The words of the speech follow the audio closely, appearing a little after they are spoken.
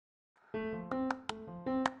This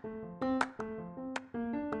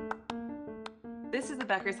is the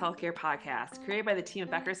Becker's Healthcare Podcast, created by the team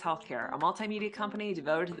at Becker's Healthcare, a multimedia company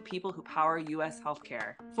devoted to the people who power U.S.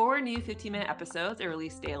 healthcare. 4 new 15-minute episodes are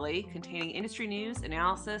released daily, containing industry news,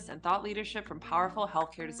 analysis, and thought leadership from powerful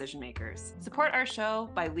healthcare decision makers. Support our show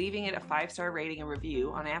by leaving it a 5-star rating and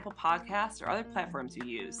review on Apple Podcasts or other platforms you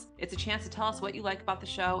use. It's a chance to tell us what you like about the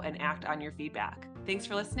show and act on your feedback. Thanks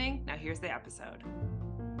for listening. Now here's the episode.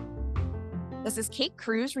 This is Kate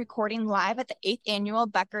Cruz recording live at the 8th Annual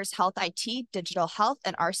Becker's Health IT, Digital Health,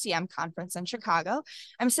 and RCM Conference in Chicago.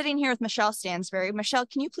 I'm sitting here with Michelle Stansbury. Michelle,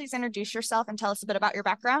 can you please introduce yourself and tell us a bit about your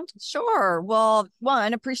background? Sure. Well,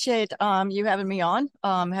 one, appreciate you having me on.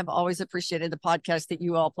 Have always appreciated the podcast that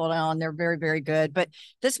you all put on. They're very, very good. But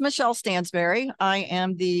this is Michelle Stansbury. I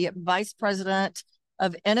am the Vice President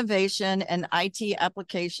of Innovation and IT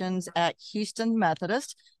Applications at Houston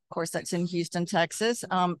Methodist. Of course, that's in Houston, Texas.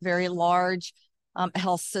 Very large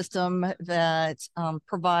health system that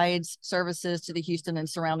provides services to the Houston and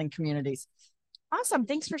surrounding communities. Awesome.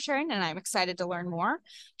 Thanks for sharing, and I'm excited to learn more.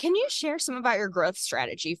 Can you share some about your growth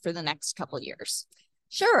strategy for the next couple of years?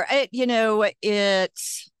 Sure.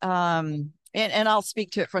 And I'll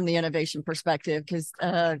speak to it from the innovation perspective because,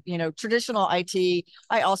 traditional IT,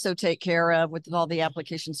 I also take care of with all the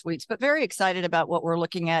application suites, but very excited about what we're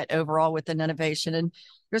looking at overall within innovation. And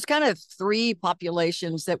there's kind of 3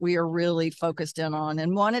 populations that we are really focused in on.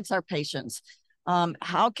 And one, it's our patients.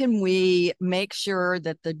 How can we make sure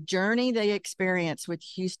that the journey they experience with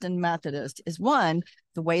Houston Methodist is, one,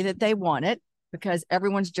 the way that they want it, because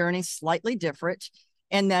everyone's journey is slightly different,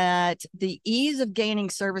 and that the ease of gaining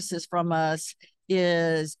services from us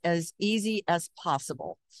is as easy as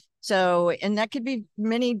possible. So, and that could be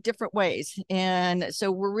many different ways. And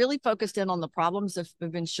so we're really focused in on the problems of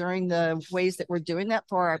ensuring the ways that we're doing that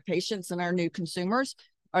for our patients and our new consumers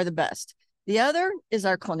are the best. The other is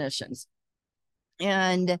our clinicians.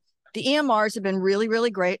 And the EMRs have been really,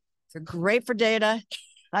 really great. They're great for data.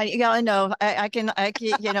 I know I can,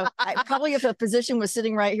 probably if a physician was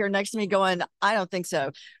sitting right here next to me going, I don't think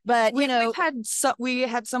so. But, we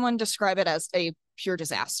had someone describe it as a pure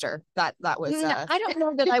disaster. That was. I don't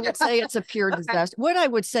know that I would say it's a pure disaster. What I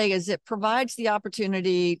would say is it provides the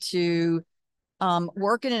opportunity to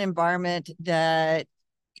work in an environment that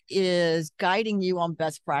is guiding you on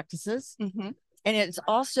best practices. Mm-hmm. And it's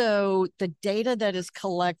also the data that is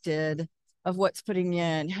collected of what's putting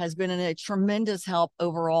in has been a tremendous help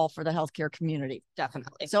overall for the healthcare community.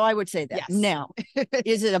 Definitely. So I would say that. Yes. Now,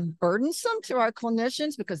 is it a burdensome to our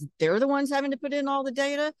clinicians because they're the ones having to put in all the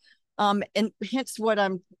data? And hence what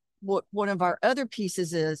one of our other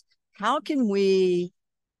pieces is, how can we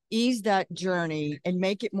ease that journey and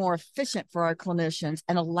make it more efficient for our clinicians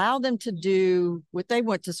and allow them to do what they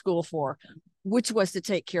went to school for, which was to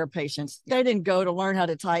take care of patients. They didn't go to learn how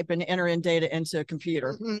to type and enter in data into a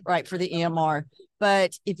computer, right, for the EMR.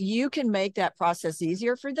 But if you can make that process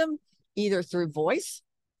easier for them, either through voice,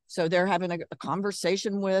 so they're having a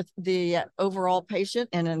conversation with the overall patient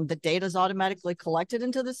and then the data is automatically collected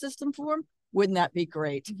into the system for them, wouldn't that be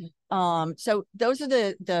great? Mm-hmm. So those are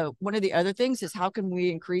the one of the other things is how can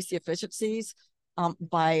we increase the efficiencies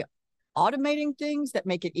by automating things that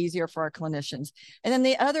make it easier for our clinicians. And then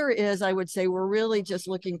the other is, I would say, we're really just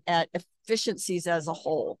looking at efficiencies as a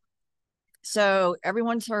whole. So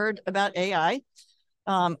everyone's heard about AI.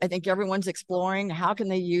 I think everyone's exploring how can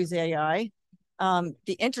they use AI.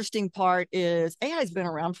 The interesting part is AI has been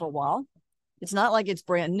around for a while. It's not like it's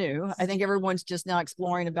brand new. I think everyone's just now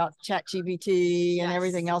exploring about ChatGPT and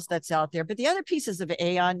everything else that's out there. But the other pieces of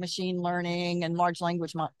AI, machine learning and large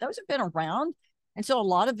language models, those have been around. And so a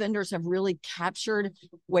lot of vendors have really captured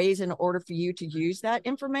ways in order for you to use that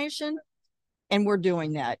information. And we're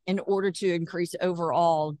doing that in order to increase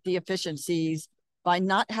overall the efficiencies by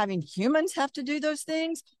not having humans have to do those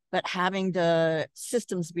things, but having the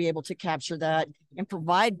systems be able to capture that and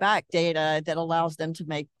provide back data that allows them to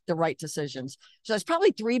make the right decisions. So there's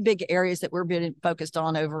probably 3 big areas that we're being focused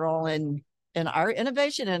on overall in our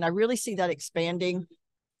innovation. And I really see that expanding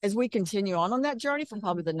as we continue on that journey for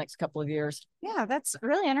probably the next couple of years. Yeah, that's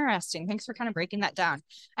really interesting. Thanks for kind of breaking that down.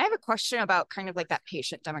 I have a question about kind of like that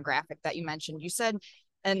patient demographic that you mentioned. You said,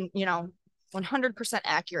 and 100%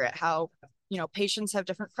 accurate, how patients have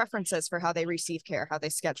different preferences for how they receive care, how they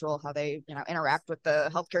schedule, how they interact with the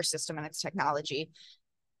healthcare system and its technology.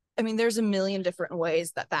 I mean, there's a million different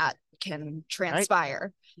ways that can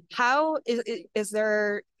transpire. Right. How is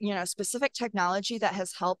there specific technology that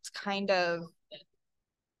has helped kind of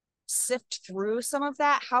sift through some of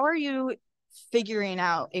that? How are you figuring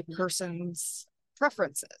out a person's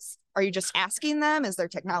preferences? Are you just asking them? Is there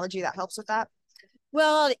technology that helps with that?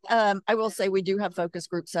 Well, I will say we do have focus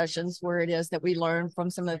group sessions where it is that we learn from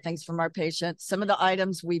some of the things from our patients. Some of the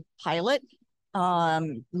items we pilot,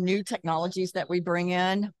 new technologies that we bring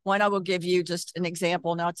in. One, I will give you just an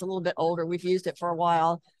example. Now it's a little bit older. We've used it for a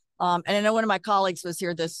while. And I know one of my colleagues was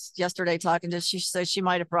here yesterday talking to us. She said she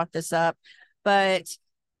might have brought this up, but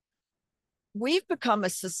we've become a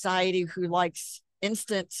society who likes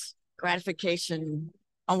instant gratification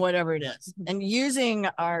on whatever it is, and using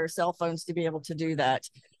our cell phones to be able to do that.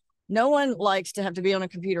 No one likes to have to be on a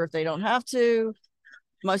computer if they don't have to.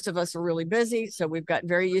 Most of us are really busy, so we've got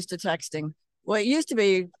very used to texting. Well, it used to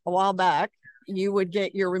be a while back, you would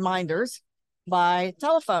get your reminders by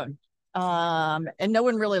telephone. And no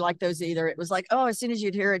one really liked those either. It was like, oh, as soon as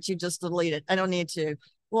you'd hear it, you just delete it. I don't need to.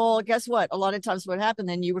 Well, guess what? A lot of times what happened,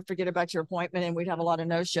 then you would forget about your appointment and we'd have a lot of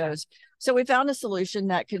no-shows. So we found a solution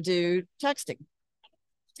that could do texting,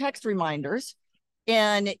 text reminders.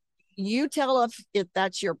 And you tell us if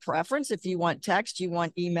that's your preference, if you want text, you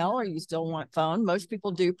want email, or you still want phone. Most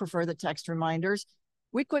people do prefer the text reminders.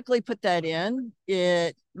 We quickly put that in.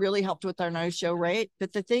 It really helped with our no-show rate.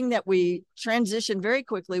 But the thing that we transitioned very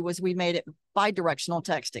quickly was we made it bi-directional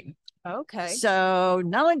texting. Okay. So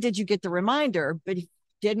not only did you get the reminder, but if it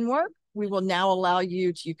didn't work, we will now allow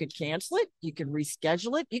you could cancel it, you could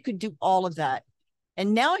reschedule it, you could do all of that.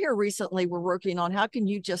 And now here recently, we're working on how can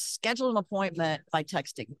you just schedule an appointment by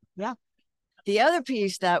texting. Yeah. The other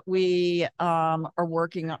piece that we are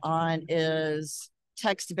working on is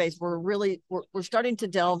text-based. We're starting to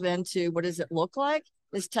delve into what does it look like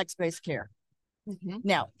is text-based care. Mm-hmm.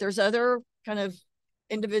 Now, there's other kind of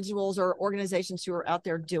individuals or organizations who are out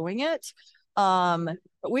there doing it. But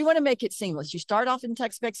we want to make it seamless. You start off in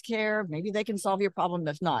text-based care. Maybe they can solve your problem.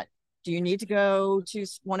 If not, do you need to go to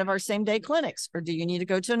one of our same-day clinics, or do you need to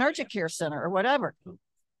go to an urgent care center or whatever?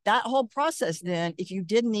 That whole process, then, if you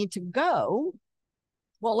didn't need to go,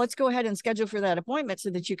 well, let's go ahead and schedule for that appointment so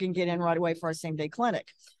that you can get in right away for our same-day clinic.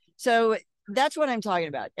 So that's what I'm talking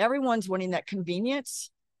about. Everyone's wanting that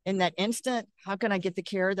convenience in that instant. How can I get the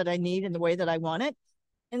care that I need in the way that I want it?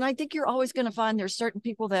 And I think you're always going to find there's certain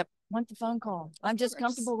people that want the phone call. I'm just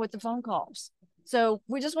comfortable with the phone calls. So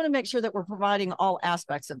we just want to make sure that we're providing all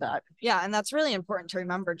aspects of that. Yeah. And that's really important to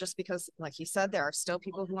remember, just because, like you said, there are still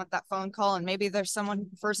people who want that phone call, and maybe there's someone who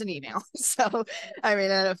prefers an email. So, I mean,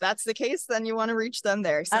 and if that's the case, then you want to reach them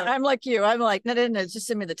there. So I'm like you. I'm like, no, just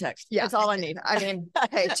send me the text. Yeah. That's all I need. I mean,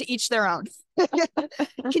 hey, to each their own.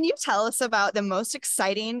 Can you tell us about the most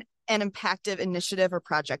exciting and impactful initiative or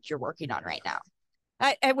project you're working on right now?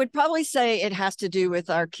 I would probably say it has to do with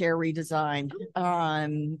our care redesign.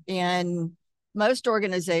 And most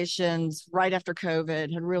organizations right after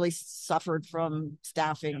COVID had really suffered from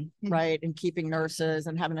staffing, right? And keeping nurses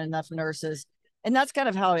and having enough nurses. And that's kind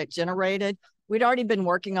of how it generated. We'd already been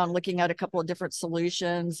working on looking at a couple of different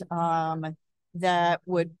solutions that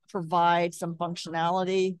would provide some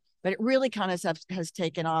functionality, but it really kind of has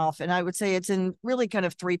taken off. And I would say it's in really kind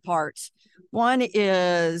of three parts. One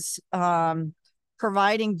is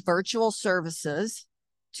providing virtual services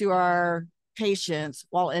to our patients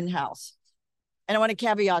while in-house. And I want to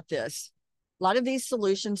caveat this. A lot of these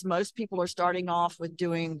solutions, most people are starting off with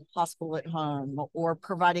doing hospital at home or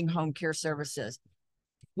providing home care services.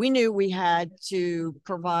 We knew we had to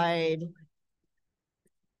provide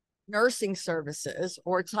nursing services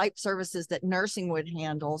or type services that nursing would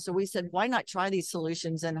handle. So we said, why not try these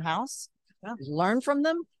solutions in-house? Yeah. Learn from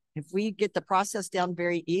them. If we get the process down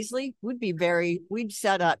very easily, we'd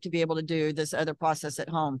set up to be able to do this other process at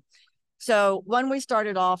home. So when we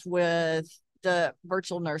started off with the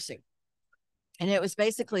virtual nursing, and it was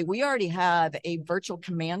basically, we already have a virtual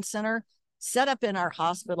command center set up in our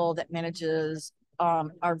hospital that manages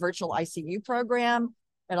our virtual ICU program.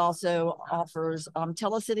 It also offers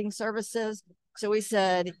telesitting services. So we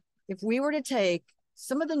said, if we were to take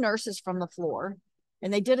some of the nurses from the floor,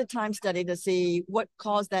 and they did a time study to see what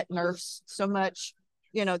caused that nurse so much,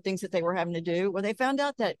 things that they were having to do. Well, they found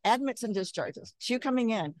out that admits and discharges, you coming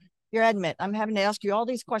in, your admit, I'm having to ask you all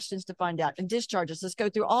these questions to find out, and discharges, let's go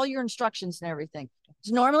through all your instructions and everything.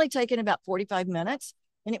 It's normally taking about 45 minutes.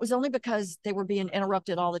 And it was only because they were being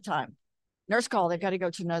interrupted all the time. Nurse call, they've got to go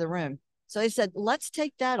to another room. So they said, let's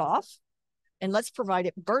take that off and let's provide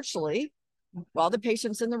it virtually while the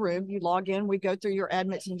patient's in the room. You log in, we go through your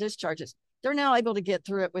admits and discharges. They're now able to get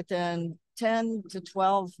through it within 10 to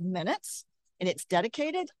 12 minutes, and it's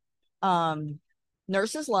dedicated.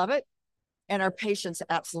 Nurses love it, and our patients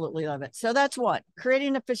absolutely love it. So that's what,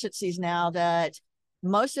 creating efficiencies now that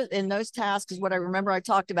most of in those tasks is what I remember I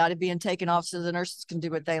talked about it being taken off so the nurses can do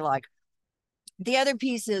what they like. The other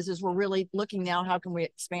piece is we're really looking now, how can we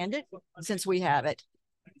expand it since we have it?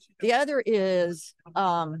 The other is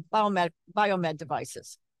biomed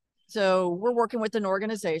devices. So we're working with an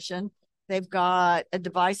organization. They've got a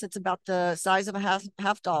device that's about the size of a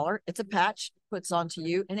half dollar. It's a patch, puts onto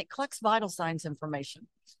you, and it collects vital signs information.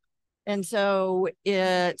 And so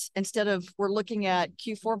instead of we're looking at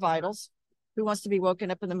Q4 vitals, who wants to be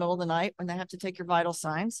woken up in the middle of the night when they have to take your vital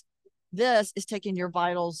signs? This is taking your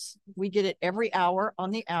vitals. We get it every hour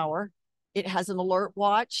on the hour. It has an alert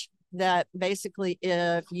watch that basically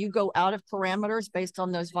if you go out of parameters based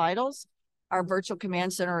on those vitals, our virtual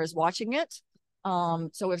command center is watching it.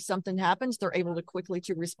 So if something happens, they're able to quickly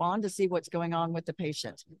respond to see what's going on with the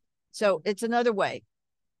patient. So it's another way,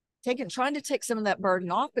 trying to take some of that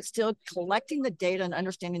burden off, but still collecting the data and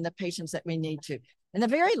understanding the patients that we need to. And the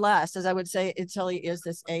very last, as I would say, is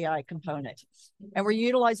this AI component. And we're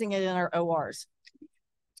utilizing it in our ORs.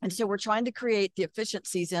 And so we're trying to create the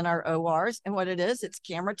efficiencies in our ORs. And what it is, it's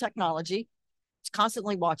camera technology. It's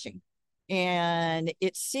constantly watching. And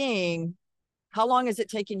it's seeing how long is it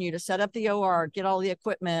taking you to set up the OR, get all the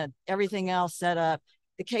equipment, everything else set up.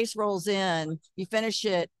 The case rolls in, you finish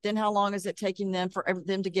it. Then how long is it taking them for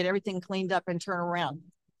them to get everything cleaned up and turn around?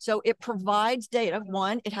 So it provides data.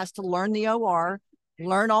 One, it has to learn the OR,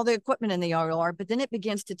 learn all the equipment in the OR, but then it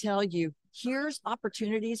begins to tell you, here's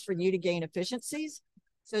opportunities for you to gain efficiencies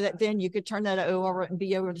so that then you could turn that OR and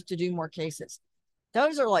be able to do more cases.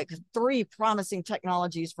 Those are like 3 promising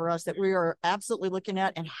technologies for us that we are absolutely looking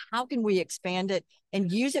at, and how can we expand it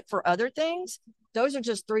and use it for other things? Those are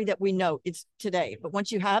just 3 that we know it's today, but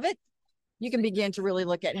once you have it, you can begin to really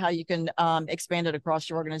look at how you can expand it across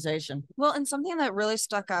your organization. Well, and something that really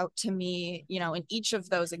stuck out to me, in each of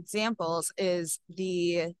those examples is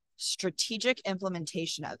the strategic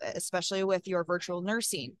implementation of it, especially with your virtual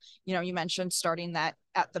nursing. You mentioned starting that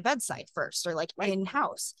at the bedside first, or like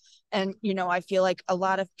in-house. And, I feel like a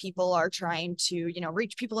lot of people are trying to,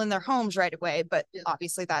 reach people in their homes right away, but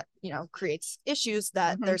obviously that, creates issues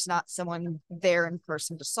that there's not someone there in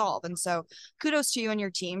person to solve. And so kudos to you and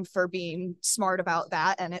your team for being smart about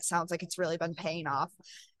that. And it sounds like it's really been paying off.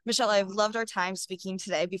 Michelle, I've loved our time speaking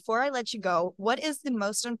today. Before I let you go, what is the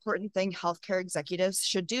most important thing healthcare executives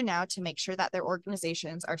should do now to make sure that their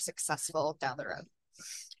organizations are successful down the road?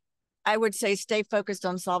 I would say stay focused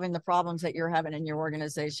on solving the problems that you're having in your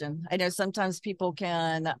organization. I know sometimes people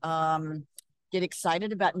can get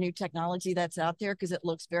excited about new technology that's out there because it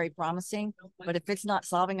looks very promising, but if it's not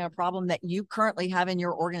solving a problem that you currently have in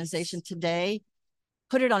your organization today,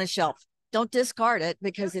 put it on a shelf. Don't discard it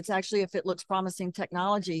because it's actually, if it looks promising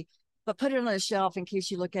technology, but put it on a shelf in case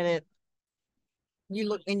you look at it,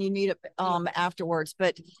 you need it afterwards.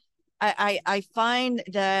 But I find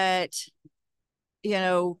that,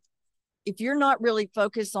 if you're not really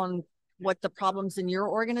focused on what the problems in your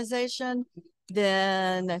organization,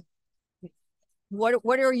 then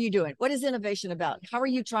what are you doing? What is innovation about? How are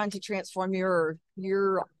you trying to transform your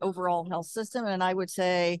overall health system? And I would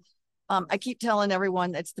say, I keep telling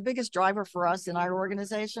everyone that's the biggest driver for us in our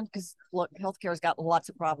organization, because look, healthcare has got lots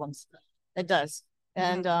of problems. It does.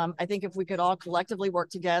 And I think if we could all collectively work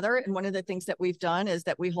together, and one of the things that we've done is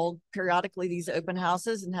that we hold periodically these open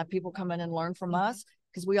houses and have people come in and learn from us,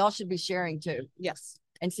 because we all should be sharing too. Yes.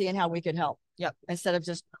 And seeing how we could help. Yep. Instead of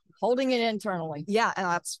just holding it internally. Yeah. And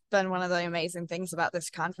that's been one of the amazing things about this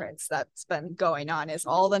conference that's been going on, is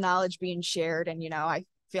all the knowledge being shared. And, I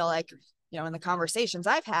feel like, in the conversations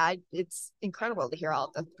I've had, it's incredible to hear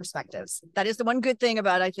all the perspectives. That is the one good thing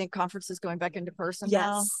about, I think, conferences going back into person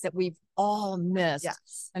now that we've all missed.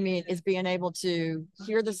 Yes. I mean, is being able to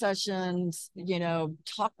hear the sessions,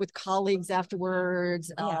 talk with colleagues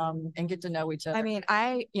afterwards, and get to know each other. I mean,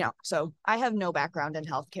 so I have no background in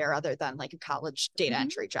healthcare other than like a college data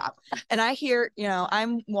entry job. And I hear,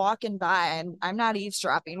 I'm walking by and I'm not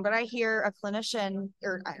eavesdropping, but I hear a clinician,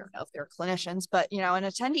 or I don't know if they're clinicians, but, an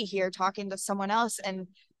attendee here talking to someone else. And,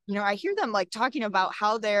 I hear them like talking about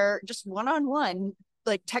how they're just one-on-one,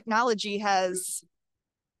 like technology has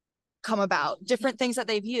come about, different things that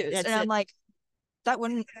they've used. I'm like, that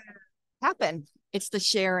wouldn't happen. It's the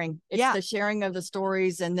sharing. It's the sharing of the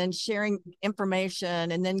stories, and then sharing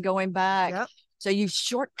information, and then going back. Yep. So you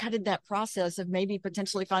shortcutted that process of maybe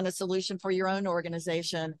potentially find a solution for your own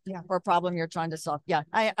organization or a problem you're trying to solve. Yeah,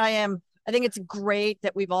 I think it's great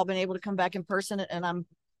that we've all been able to come back in person, and I'm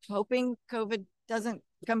hoping COVID doesn't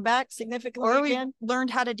come back significantly again. We learned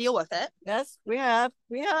how to deal with it. Yes, we have.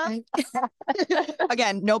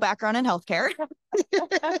 Again, no background in healthcare.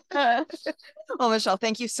 Well, Michelle,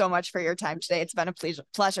 thank you so much for your time today. It's been a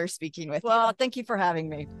pleasure speaking with you. Well, thank you for having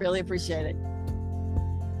me. Really appreciate it.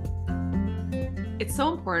 It's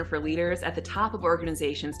so important for leaders at the top of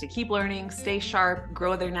organizations to keep learning, stay sharp,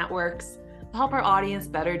 grow their networks. To help our audience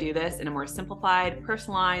better do this in a more simplified,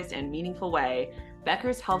 personalized, and meaningful way,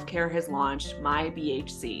 Becker's Healthcare has launched My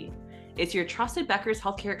BHC. It's your trusted Becker's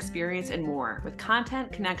Healthcare experience and more, with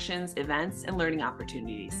content, connections, events, and learning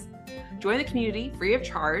opportunities. Join the community free of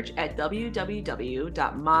charge at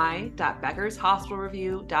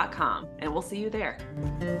www.my.beckershospitalreview.com, and we'll see you there.